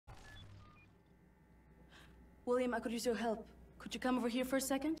William, I could use your help. Could you come over here for a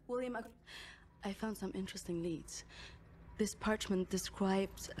second? William, I found some interesting leads. This parchment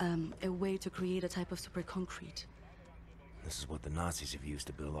describes a way to create a type of super concrete. This is what the Nazis have used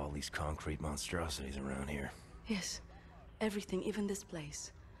to build all these concrete monstrosities around here. Yes. Everything, even this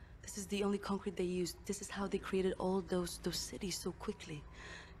place. This is the only concrete they used. This is how they created all those cities so quickly.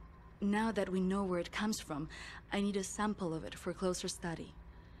 Now that we know where it comes from, I need a sample of it for closer study.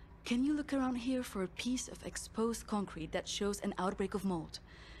 Can you look around here for a piece of exposed concrete that shows an outbreak of mold?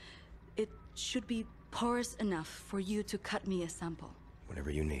 It should be porous enough for you to cut me a sample.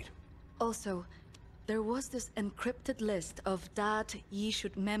 Whatever you need. Also, there was this encrypted list of Dat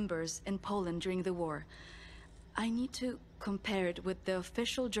Yeshut members in Poland during the war. I need to compare it with the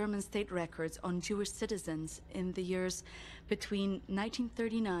official German state records on Jewish citizens in the years between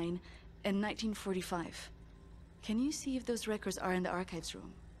 1939 and 1945. Can you see if those records are in the archives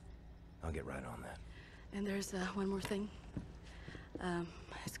room? I'll get right on that. And there's one more thing.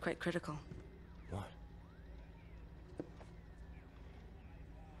 It's quite critical. What?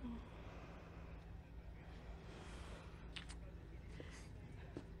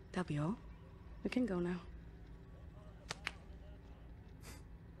 That'll be all. We can go now.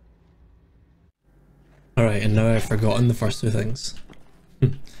 Alright, and now I've forgotten the first two things.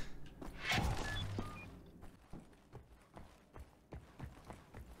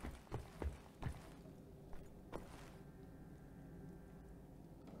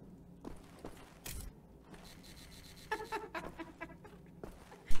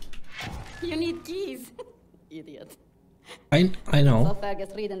 You need keys. Idiot. I know. Saw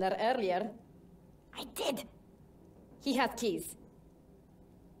Fergus reading there earlier. I did. He has keys.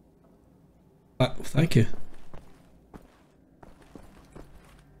 Thank you.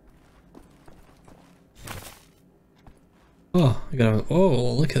 Oh, I gotta.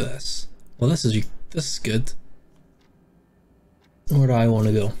 Oh, look at this. Well, this is good. Where do I want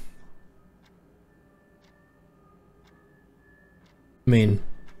to go? I mean,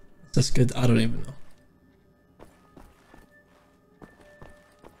 is this good? I don't even know.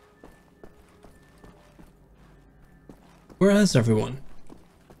 Where is everyone?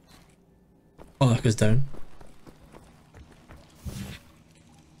 Oh, that goes down.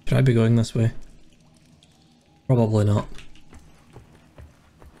 Should I be going this way? Probably not.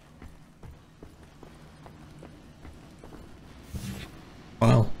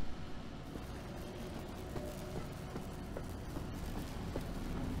 Wow.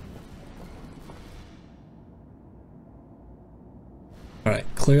 Alright,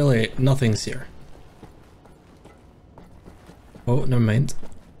 clearly nothing's here. Oh, never mind.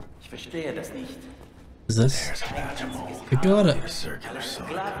 Is this? We got it. Circular saw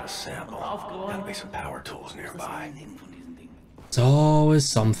got a sample. Gotta be some power tools nearby. It's always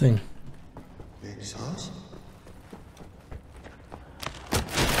something.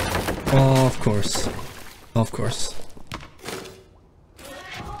 Oh, of course. Of course.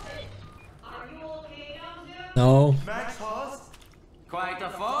 No. Quite a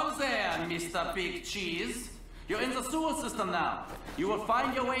fall there, Mr. Big Cheese. You're in the sewer system now. You will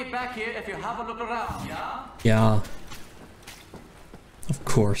find your way back here if you have a look around, yeah? Yeah. Of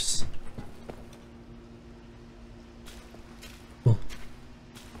course. Oh.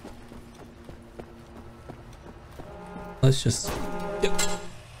 Let's just... Yep.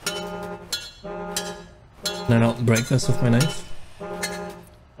 Can I not break this with my knife?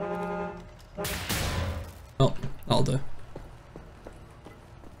 Oh, that'll do.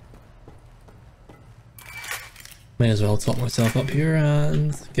 May as well top myself up here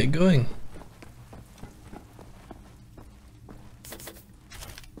and get going.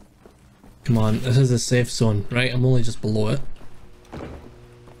 Come on, this is a safe zone, right? I'm only just below it.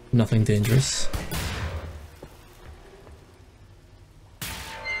 Nothing dangerous.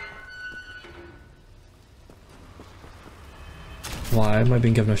 Why am I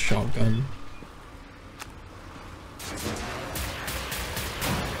being given a shotgun?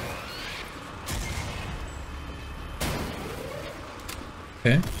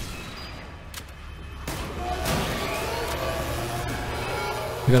 Okay.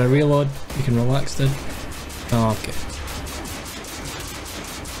 We gotta reload. You can relax then. Oh, okay.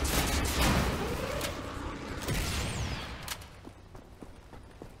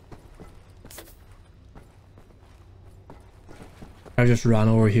 I just ran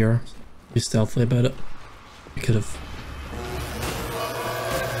over here. Be stealthy about it. I could have.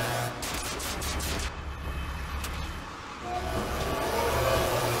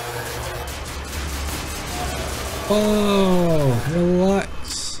 Oh,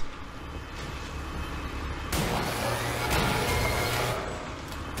 relax.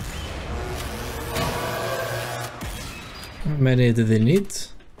 How many do they need?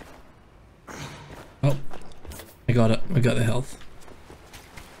 Oh, I got it. I got the health.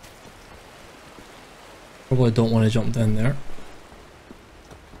 Probably don't want to jump down there.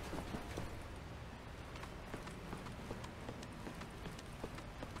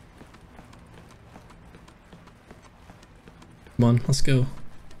 Come on, let's go.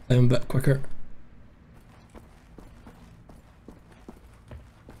 I'm a bit quicker.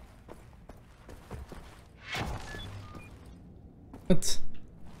 What?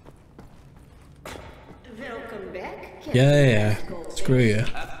 Welcome back. Yeah. Screw you.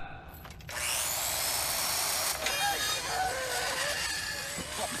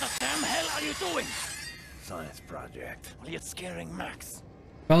 Doing? Science project. Well, you're scaring Max.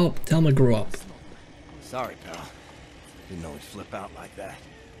 Well, tell him to grow up. Sorry, pal. Didn't know he'd flip out like that.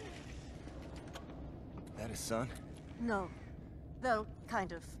 That his son? No. Well,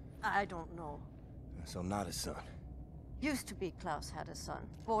 kind of. I don't know. So not his son. Used to be Klaus had a son,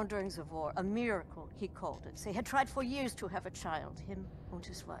 born during the war. A miracle, he called it. They had tried for years to have a child, him and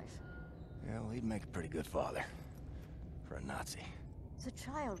his wife. Yeah, well, he'd make a pretty good father. For a Nazi. The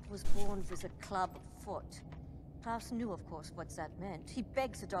child was born with a club foot. Klaus knew, of course, what that meant. He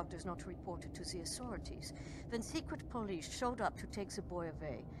begged the doctors not to report it to the authorities. When secret police showed up to take the boy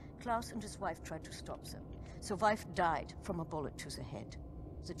away, Klaus and his wife tried to stop them. The wife died from a bullet to the head.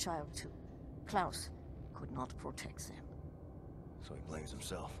 The child, too. Klaus could not protect them. So he blames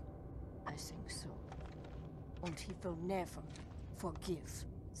himself. I think so. And he will never forgive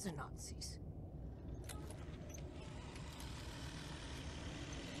the Nazis.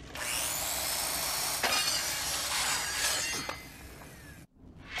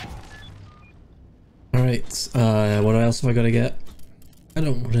 Alright, what else have I got to get? I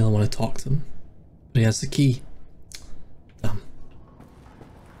don't really want to talk to him. But he has the key. Damn.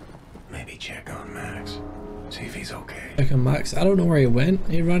 Maybe check on Max. See if he's okay. Check on Max. I don't know where he went.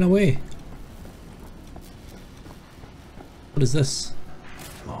 He ran away. What is this?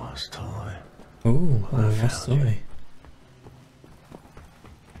 Lost toy. Oh, Well, I lost found toy.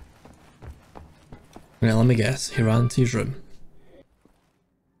 Right, let me guess. He ran to his room.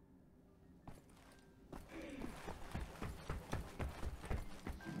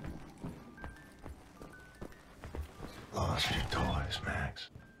 Lost your toys, Max.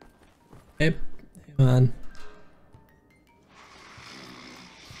 Hey man.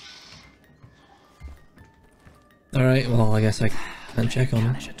 Alright, well I guess I can't check on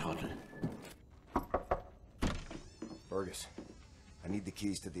him. Fergus, I need the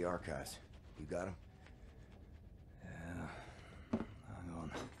keys to the archives. You got them? Yeah. Hang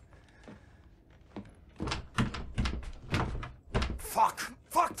on. Fuck!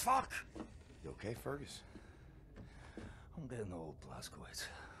 You okay, Fergus? I'm getting old, Blazkowicz.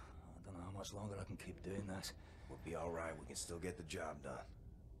 I don't know how much longer I can keep doing this. We'll be alright. We can still get the job done.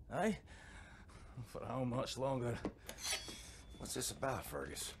 Aye? For how much longer? What's this about,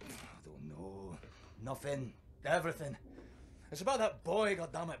 Fergus? I don't know. Nothing. Everything. It's about that boy,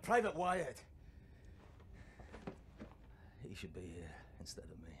 goddammit, Private Wyatt. He should be here instead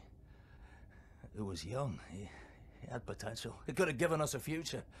of me. He was young. He had potential. He could have given us a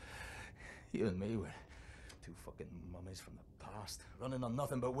future. You and me were two fucking mummies from the past, running on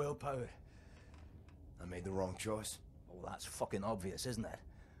nothing but willpower. I made the wrong choice. Oh, that's fucking obvious, isn't it?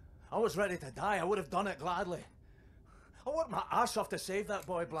 I was ready to die. I would have done it gladly. I worked my ass off to save that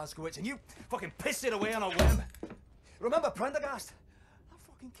boy, Blazkowicz, and you fucking pissed it away on a whim. Remember Prendergast? That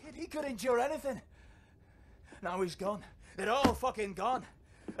fucking kid, he could endure anything. Now he's gone. They're all fucking gone.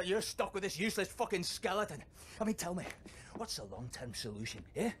 And you're stuck with this useless fucking skeleton. I mean, tell me, what's the long-term solution,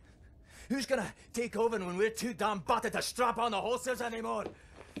 eh? Who's gonna take over when we're too damn battered to strap on the holsters anymore?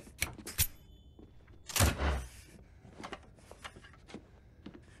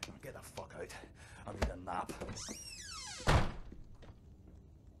 Get the fuck out. I need a nap.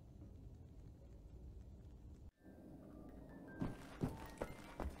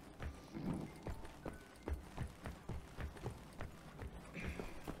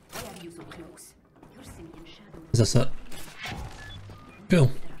 Why are you so close? You're singing in shadow. Is this it? Cool.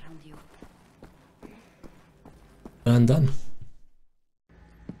 Around you. And done.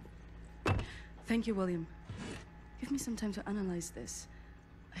 Thank you, William. Give me some time to analyze this.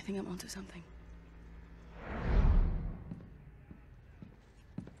 I think I'm onto something.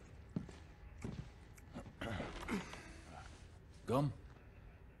 Gum?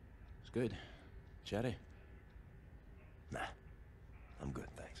 It's good. Cherry? Nah. I'm good,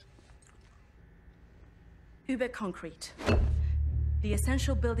 thanks. Uber concrete. The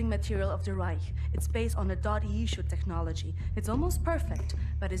essential building material of the Reich. It's based on a .EU technology. It's almost perfect,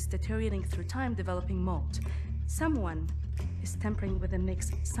 but it's deteriorating through time, developing mold. Someone is tampering with the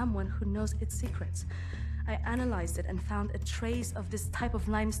mix, someone who knows its secrets. I analyzed it and found a trace of this type of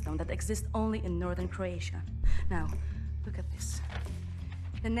limestone that exists only in northern Croatia. Now, look at this.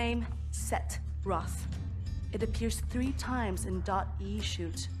 The name Set Roth. It appears 3 times in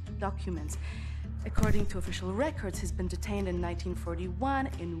 .e-shoot documents. According to official records, he's been detained in 1941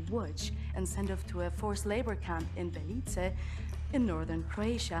 in Łódź and sent off to a forced labor camp in Belice in northern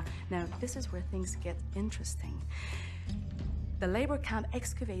Croatia. Now, this is where things get interesting. The labor camp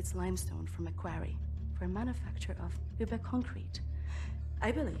excavates limestone from a quarry for manufacture of Uber concrete.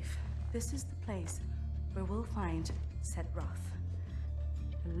 I believe this is the place where we'll find Set Roth,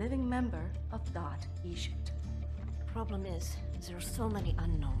 a living member of .e-shoot. Problem is, there are so many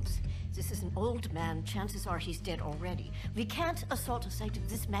unknowns. This is an old man. Chances are he's dead already. We can't assault a site of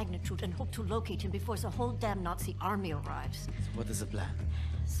this magnitude and hope to locate him before the whole damn Nazi army arrives. So what is the plan?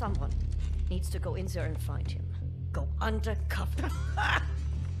 Someone needs to go in there and find him. Go undercover.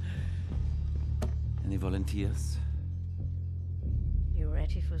 Any volunteers? You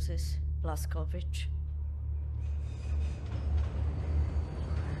ready for this, Blazkowicz?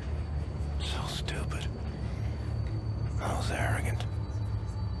 So stupid. How's arrogant.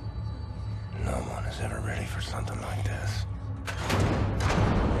 No one is ever ready for something like this.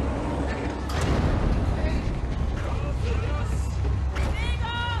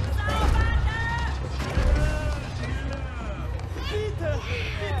 Bitte,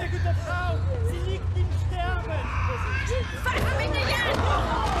 bitte, gute Frau! Sie liegt im Sterben!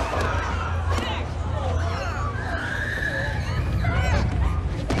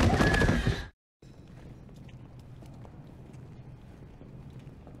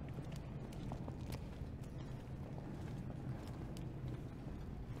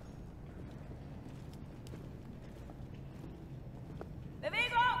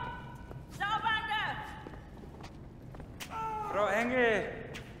 Frau Engel,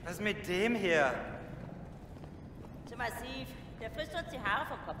 was ist mit dem hier? Zu massiv. Der frisst uns die Haare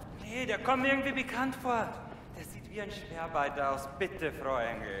vom Kopf. Nee, der kommt mir irgendwie bekannt vor. Der sieht wie ein Schwerarbeiter aus. Bitte, Frau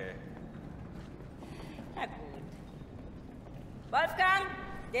Engel. Na gut. Wolfgang,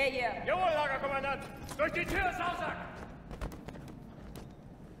 der hier. Jawohl, Lagerkommandant! Durch die Tür, Sausack!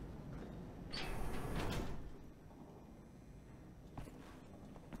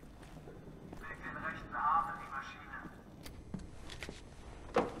 Leg den rechten Arm in die Maschine.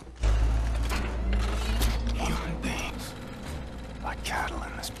 Human beings. Like cattle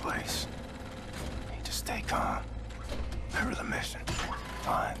in this place. Need to stay calm. Remember the mission.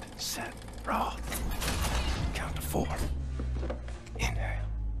 Find, Set, Roth. Count to 4. Inhale.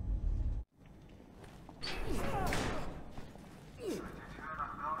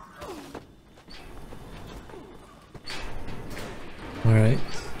 Alright.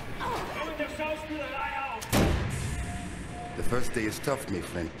 The first day is tough, my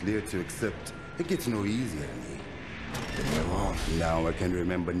friend. Clear to accept. It gets no easier, me. Now I can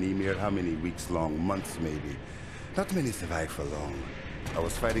remember near how many weeks long, months maybe. Not many survive for long. I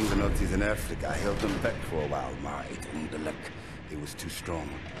was fighting the Nazis in Africa. I held them back for a while, ma. It wasn't the luck. It was too strong.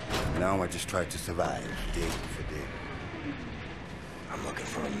 Now I just try to survive, day for day. I'm looking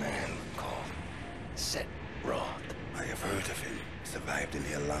for a man called Set Roth. I have heard of him. Survived in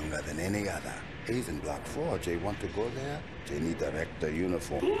here longer than any other. He's in Block 4. Jay want to go there? Jay need director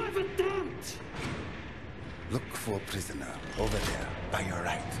uniform. Look for a prisoner over there, by your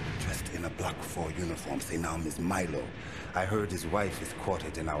right, dressed in a Block 4 uniform. Say now, Miss Milo. I heard his wife is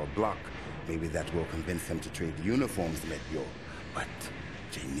quartered in our block. Maybe that will convince him to trade uniforms, met yo. But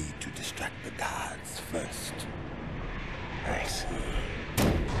they need to distract the guards first. Nice.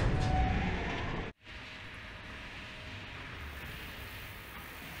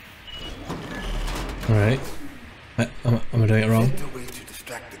 Alright. I'm doing it wrong. The way to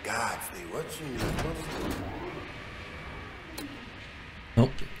distract the guards. They watching you.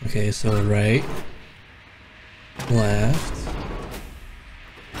 Nope. Okay, so right. Left.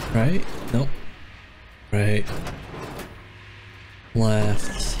 Right? Nope. Right.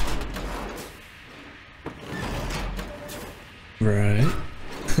 Left. Right.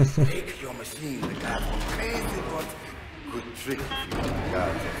 Take your machine, the guards went crazy, but good trick if you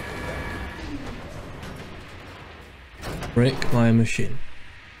guards. Break my machine.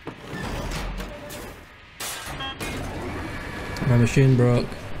 My machine broke.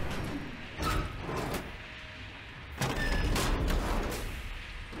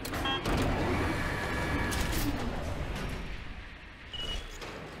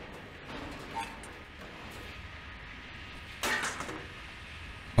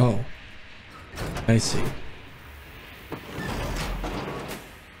 Oh, I see.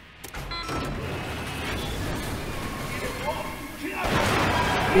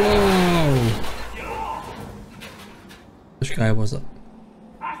 Whoa! Which guy was it?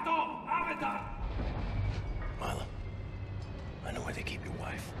 Milo, I know where they keep your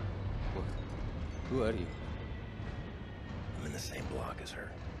wife. What? Who are you? I'm in the same block as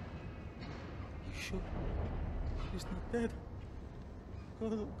her. You sure? She's not dead.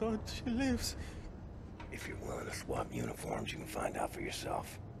 Oh God, she lives. If you're willing to swap uniforms, you can find out for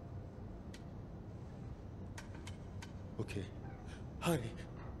yourself. Okay. Hurry.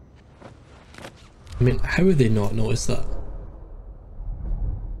 I mean, how would they not notice that?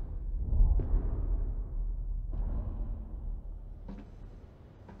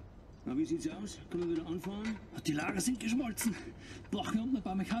 Na, wie sieht's aus? Können wir wieder anfahren? Die Lager sind geschmolzen. Brauchen unten ein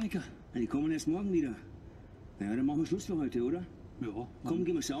paar Mechaniker. Die kommen erst morgen wieder. Naja, dann machen wir Schluss für heute, oder? Ja. Komm,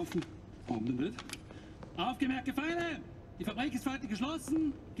 gehen wir saufen. Warum denn nicht? Aufgemerkte Feinde! Die Fabrik ist heute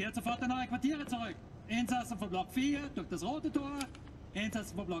geschlossen. Kehrt sofort in eure Quartiere zurück. Insassen von Block 4 durch das rote Tor.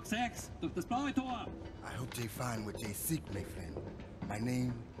 Insassen von Block 6 durch das blaue Tor. I hope they find what they seek, my friend. My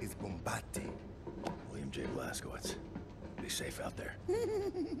name is Bombate. William J. Blazkowicz. Be safe out there.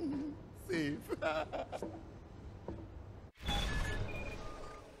 Safe.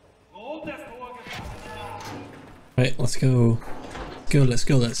 Right, let's go.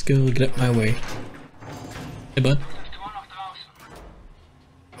 Let's go. Get up my way. Hey, bud.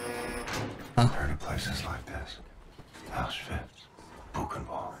 I've heard of places like this. Auschwitz,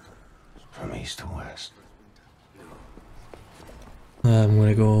 Buchenwald, from east to west. I'm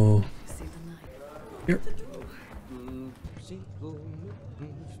gonna go here.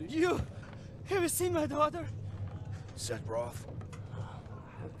 You! Have you seen my daughter? Set Roth.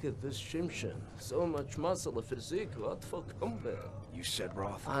 Look at this Shimshin. So much muscle and physique. What for combat? You said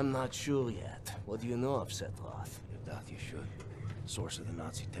Roth? I'm not sure yet. What do you know of Seth Roth? If that you should. Source of the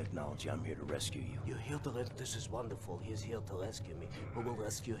Nazi technology, I'm here to rescue you. You're here to this is wonderful. He's here to rescue me. Who will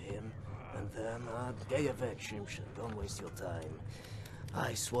rescue him? And then, get your weg, Shimshin. Don't waste your time.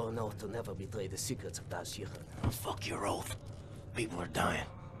 I swore an oath to never betray the secrets of Das Yichud. Oh, fuck your oath. People are dying.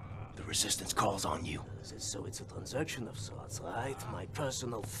 The resistance calls on you. So it's a transaction of sorts, right? My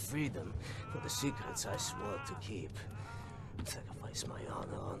personal freedom for the secrets I swore to keep. Sacrifice my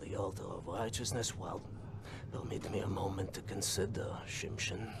honor on the altar of righteousness. Well, permit me a moment to consider,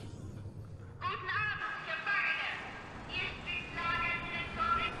 Shimshin.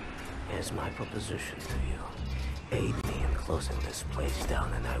 Here's my proposition to you. Aid me in closing this place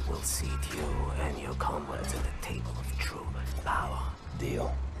down, and I will seat you and your comrades at the table of true power.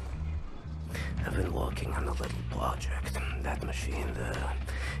 Deal. I've been working on a little project. That machine there,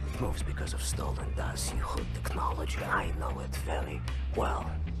 it moves because of stolen Das Yichud technology. I know it very well.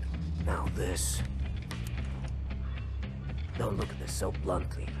 Now this... Don't look at this so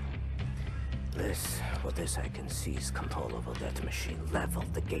bluntly. For this I can seize control over that machine, level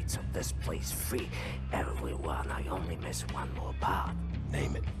the gates of this place free. Everyone, I only miss one more part.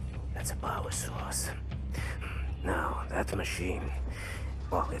 Name it. That's a power source. Now, that machine,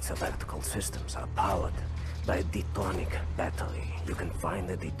 well, its electrical systems are powered by a detonic battery. You can find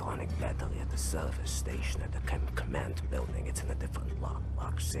the detonic battery at the service station at the command building. It's in a different block,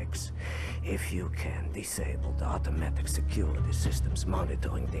 Block 6. If you can disable the automatic security systems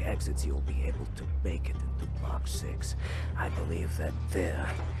monitoring the exits, you'll be able to make it into Block 6. I believe that there,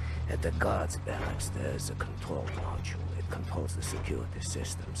 at the guards barracks, there's a control module. It controls the security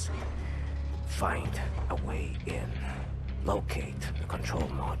systems. Find a way in. Locate the control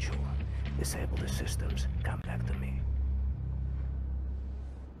module. Disable the systems. Come back to me.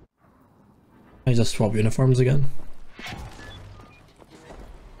 I just swap uniforms again.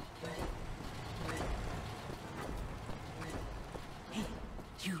 Hey,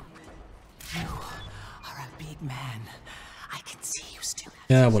 you are a big man. I can see you still.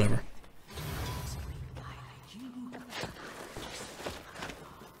 Yeah, whatever.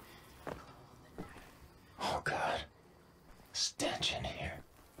 Oh God. Stench in here.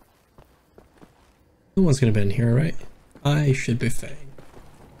 No one's gonna be in here, right? I should be fine.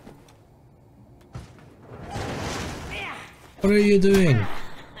 What are you doing?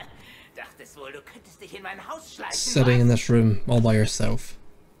 Sitting in this room all by yourself.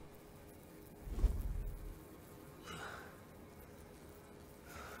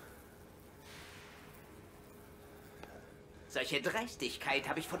 Solche Dreistigkeit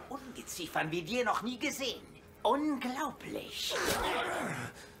habe ich von Ungeziefern wie dir noch nie gesehen. Unglaublich.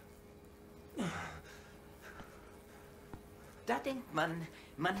 Da denkt man,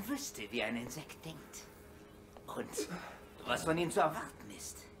 man wüsste, wie ein Insekt denkt. Und was von ihm zu erwarten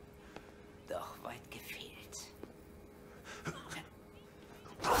ist. Doch weit gefehlt.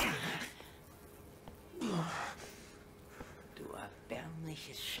 Du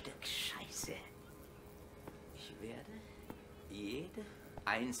widerliches Stück Scheiße. Ich werde jede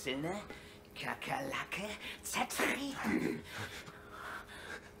einzelne Kakerlake zertreten.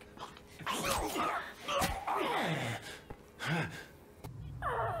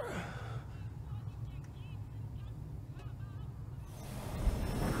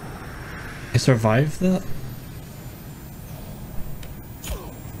 I survived that?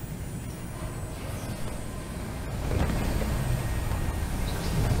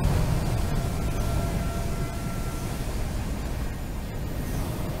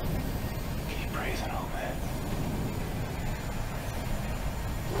 Keep breathing, old man.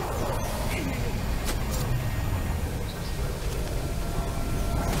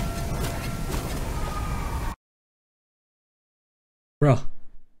 Bruh.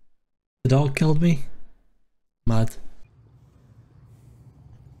 The dog killed me? Mad.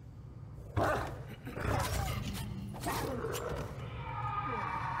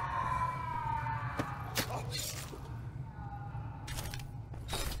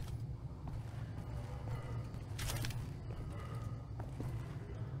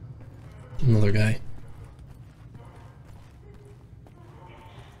 Another guy.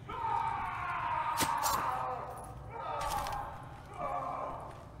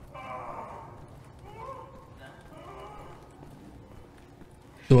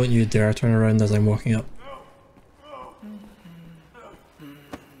 Don't you dare turn around as I'm walking up.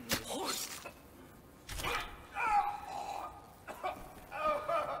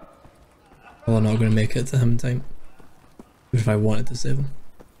 Well, I'm not going to make it to him in time. Even if I wanted to save him.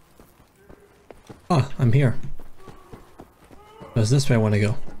 Ah, I'm here. That's this way I want to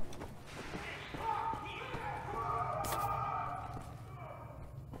go.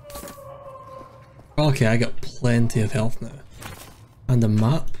 Okay, I got plenty of health now. And a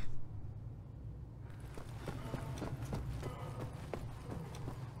map.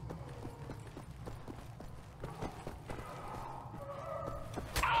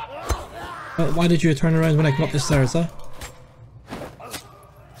 Why did you turn around when I come up the stairs, huh?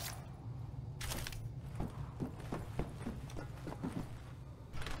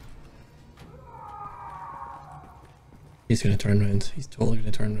 He's gonna turn around. He's totally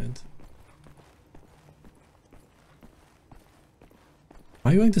gonna turn around.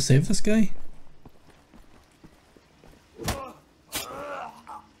 Am I going to save this guy?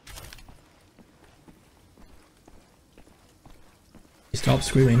 He stopped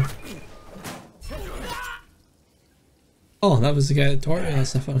screaming. Oh, that was the guy that tore it.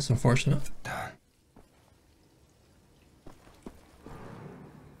 That's unfortunate.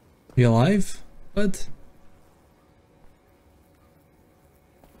 You alive, bud?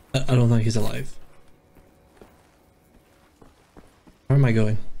 I don't think he's alive. Where am I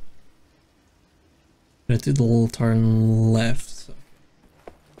going? I'm gonna do the little turn left. So.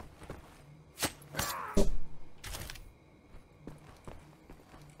 Oh.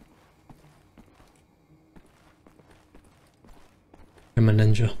 I'm a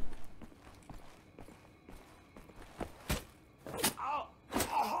ninja.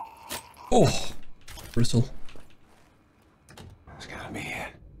 Oh, brutal. It's gotta be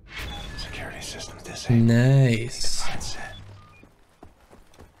it. Security system's disabled. Nice.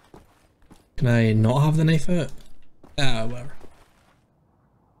 Can I not have the knife out? Ah, whatever.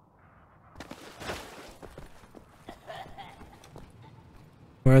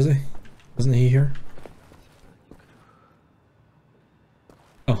 Where is he? Wasn't he here?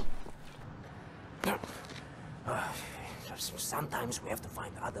 Oh. Sometimes we have to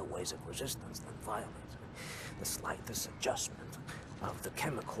find other ways of resistance than violence. The slightest adjustment of the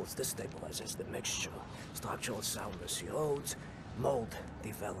chemicals destabilizes the mixture. Structural soundness erodes, mold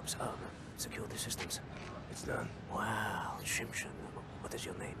develops. Security systems. It's done. Wow, Shimshin. What is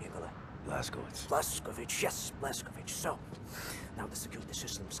your name, Igor? Blazkowicz. Blazkowicz, yes, Blazkowicz. So, now the security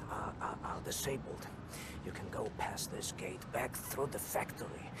systems are disabled. You can go past this gate, back through the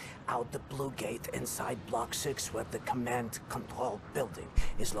factory, out the blue gate inside Block 6 where the command control building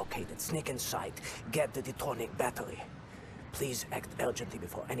is located. Sneak inside, get the detonic battery. Please act urgently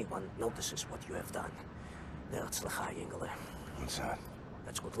before anyone notices what you have done. What's that?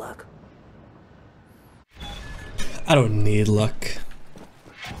 That's good luck. I don't need luck.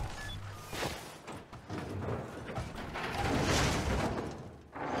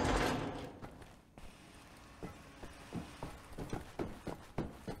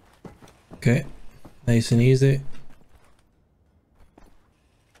 Okay, nice and easy.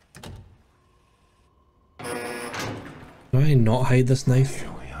 Do I not hide this knife?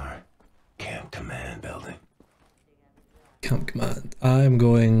 Here we are. Camp Command building. Camp Command. I'm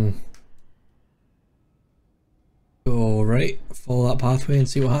going... go right, follow that pathway and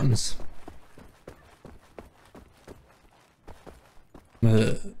see what happens.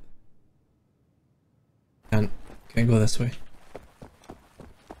 Can't go this way.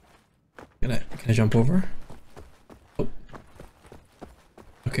 Can I jump over? Oh.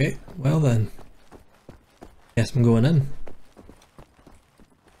 Okay, well then. Guess I'm going in.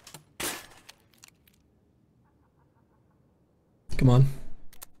 Come on.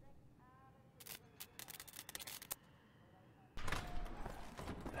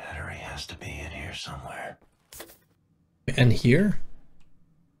 Battery has to be in here somewhere. In here?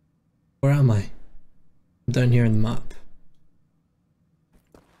 Where am I? I'm down here in the map.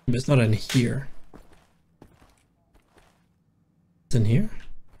 But it's not in here. It's in here?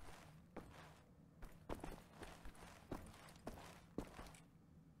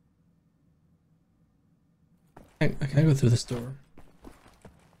 I can't go through this door.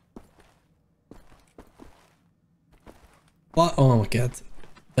 What? Oh my god.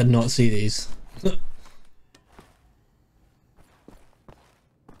 Did not see these.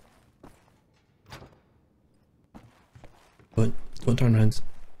 Don't turn around.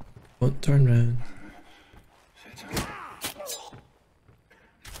 Don't turn around.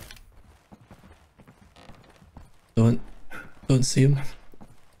 Don't see him.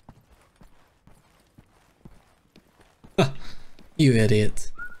 You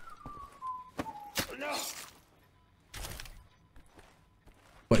idiot.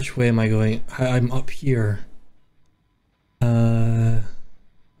 Which way am I going? I'm up here.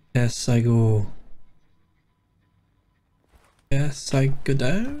 Guess I go. Guess I go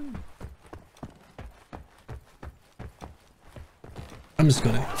down? I'm just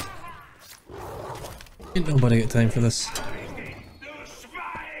gonna... Ain't nobody got time for this.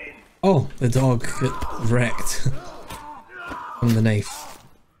 Oh, the dog got wrecked. From the knife.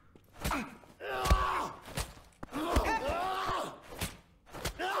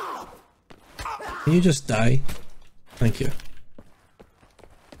 Can you just die? Thank you.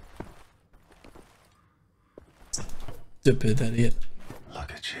 Stupid idiot.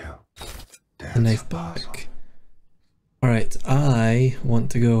 Look at you. The knife back. Alright, I want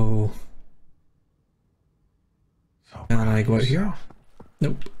to go... Can I go out here?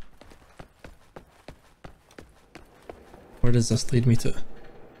 Nope. Where does this lead me to?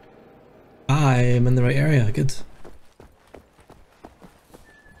 I'm in the right area, good.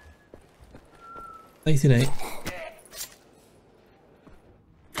 99.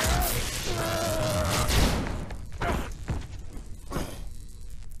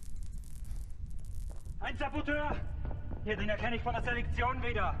 Ein Saboteur! Hier, den erkenne ich von der Selektion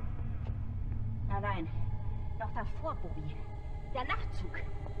wieder. Nein, noch davor, Bobby. Der Nachtzug.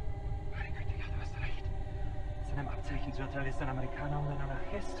 Meine Güte, ja, du hast recht. Seinem Abzeichen zu erteilen ist ein Amerikaner und ein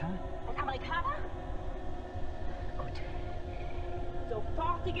Anarchist, hä? Ein Amerikaner? Gut.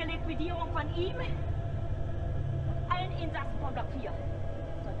 Sofortige Liquidierung von ihm und allen Insassen von Block 4.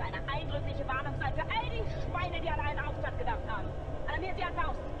 Sollte eine eindrückliche Warnung sein für all die Schweine, die an einen Aufstand gedacht haben. Alarmieren Sie an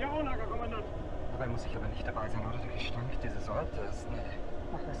Faust. Jawohl, Lagerkommandant. Dabei muss ich aber nicht dabei sein, oder? Der Gestank dieses Ortes. Nee.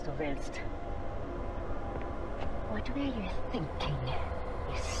 Mach, was du willst. What were you thinking,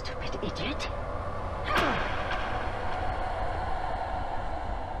 you stupid idiot?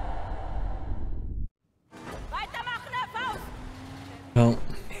 Weitermachen, Herr Faust! Well,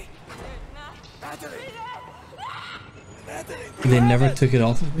 they never took it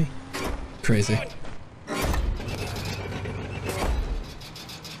off of me? Crazy.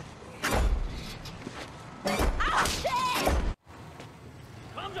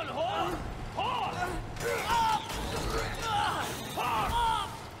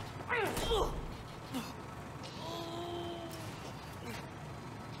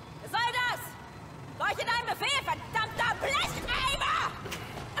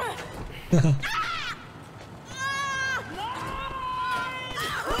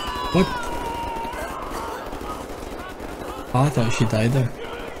 What? Oh, I thought she died there.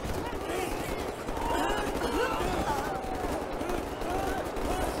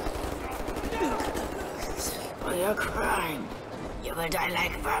 For your crime, you will die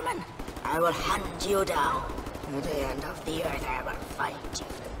like vermin. I will hunt you down. To the end of the earth I will find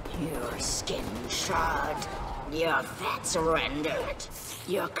you. Your skin charred, your fats rendered,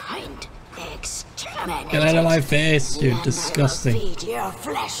 your kind exterminated. Get out of my face, you're disgusting. Feed your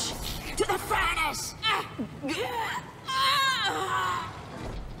flesh to the furnace.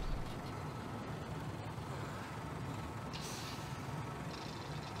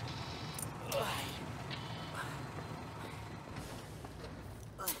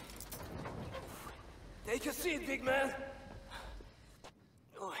 Take a seat, big man.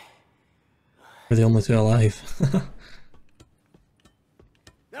 We're the only two alive.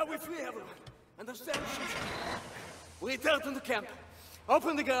 return to the camp.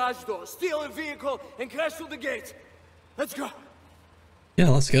 Open the garage door, steal a vehicle, and crash through the gate. Let's go. Yeah,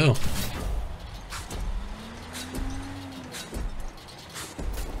 let's go.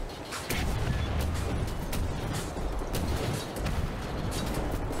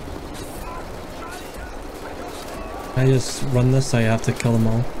 I just run this, I have to kill them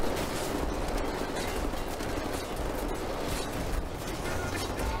all.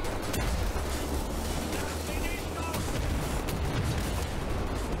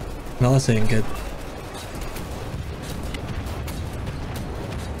 No, this ain't good.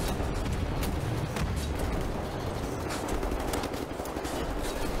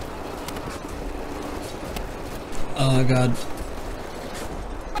 Oh god.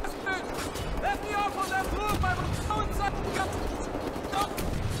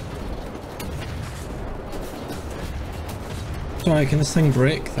 Sorry, can this thing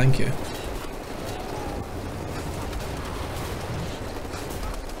break? Thank you.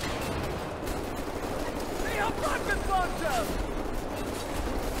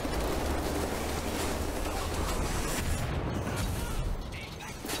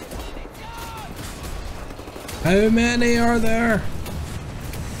 How many are there?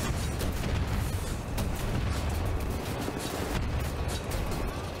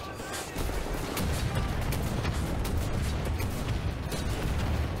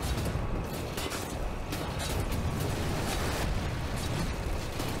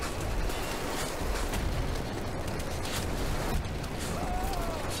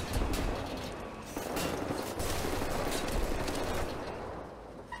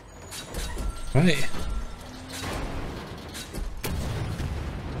 Right.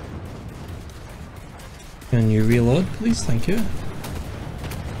 Can you reload, please? Thank you.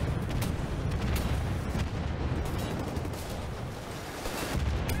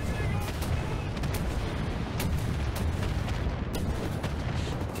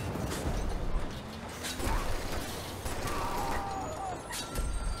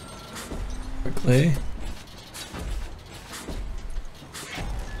 Quickly.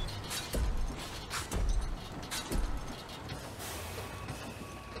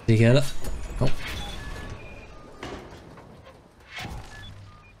 Did you get it? Oh.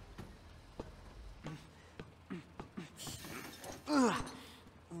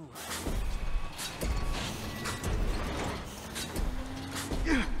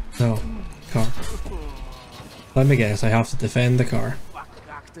 No, car. Let me guess, I have to defend the car.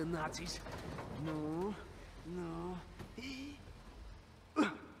 Fuck the Nazis. No, no.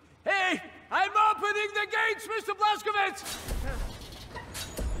 Hey! I'm opening the gates, Mr. Blazkowicz!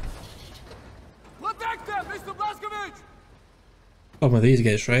 Protect them, Mr. Blazkowicz! One of these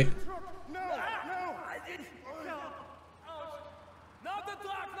guys, right? No, I didn't. No. Not the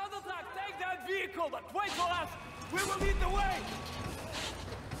truck, take that vehicle, but wait for us! We will lead the way!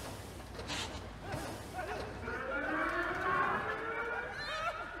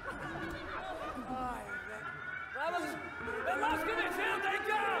 Blazkowicz, here they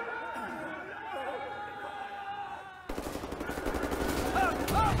come!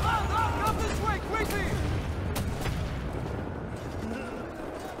 Come this way, quickly!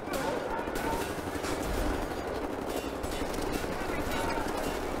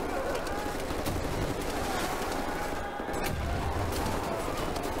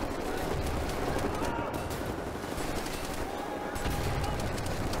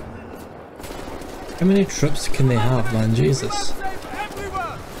 How many troops can they have, man? Jesus.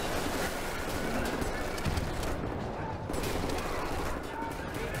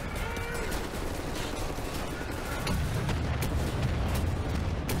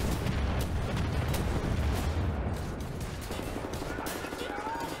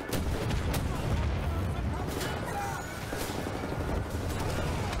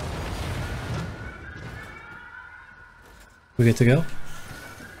 We good to go?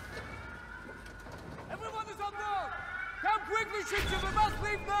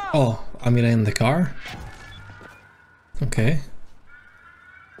 Oh, I'm gonna in the car? Okay.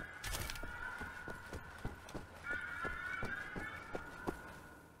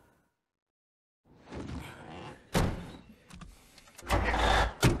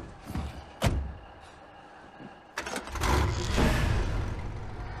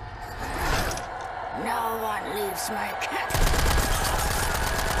 No one leaves my camp.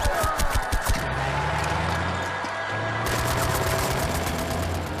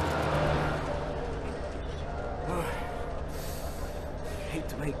 Hate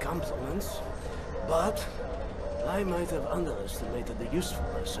to make compliments, but I might have underestimated the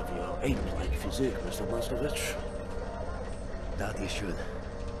usefulness of your ape-like physique, Mr. Blazkowicz. That you should.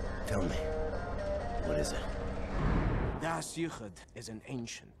 Tell me. What is it? Das Yichud is an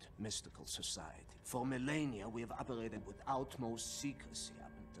ancient, mystical society. For millennia, we have operated with utmost secrecy up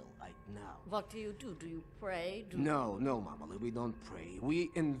until right now. What do you do? Do you pray? No, Mamale, we don't pray.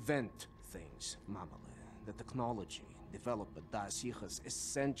 We invent things, Mamale. The technology developed by Das Yichud is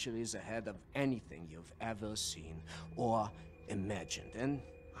centuries ahead of anything you've ever seen or imagined, and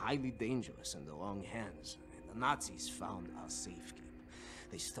highly dangerous in the wrong hands. The Nazis found our safekeeping.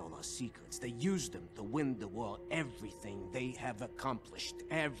 They stole our secrets. They used them to win the war. Everything they have accomplished,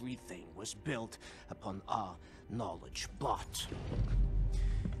 everything was built upon our knowledge. But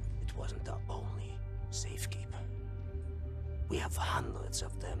it wasn't our only safekeeper. We have hundreds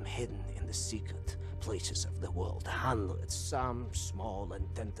of them hidden in the secret places of the world. Hundreds, some small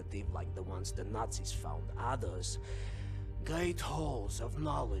and tentative like the ones the Nazis found. Others, great halls of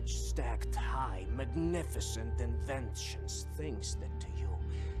knowledge stacked high, magnificent inventions, things that to you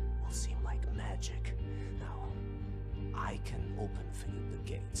will seem like magic. Now, I can open for you the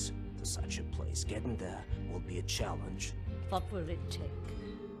gates to such a place. Getting there will be a challenge. What will it take?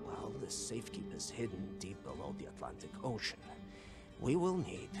 Well, the safekeeper's hidden deep below the Atlantic Ocean. We will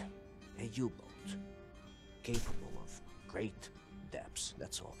need a U-boat capable of great depths,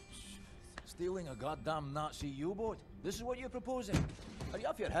 that's all. Stealing a goddamn Nazi U-boat? This is what you're proposing? Are you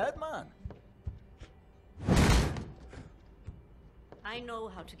off your head, man? I know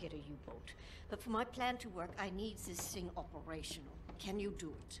how to get a U-boat, but for my plan to work, I need this thing operational. Can you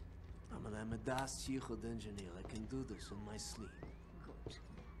do it? I'm a Das Yichud engineer. I can do this in my sleep. Good.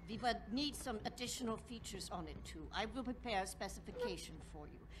 We would need some additional features on it, too. I will prepare a specification for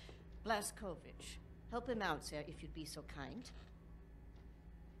you. Blaskovich, help him out, sir, if you'd be so kind.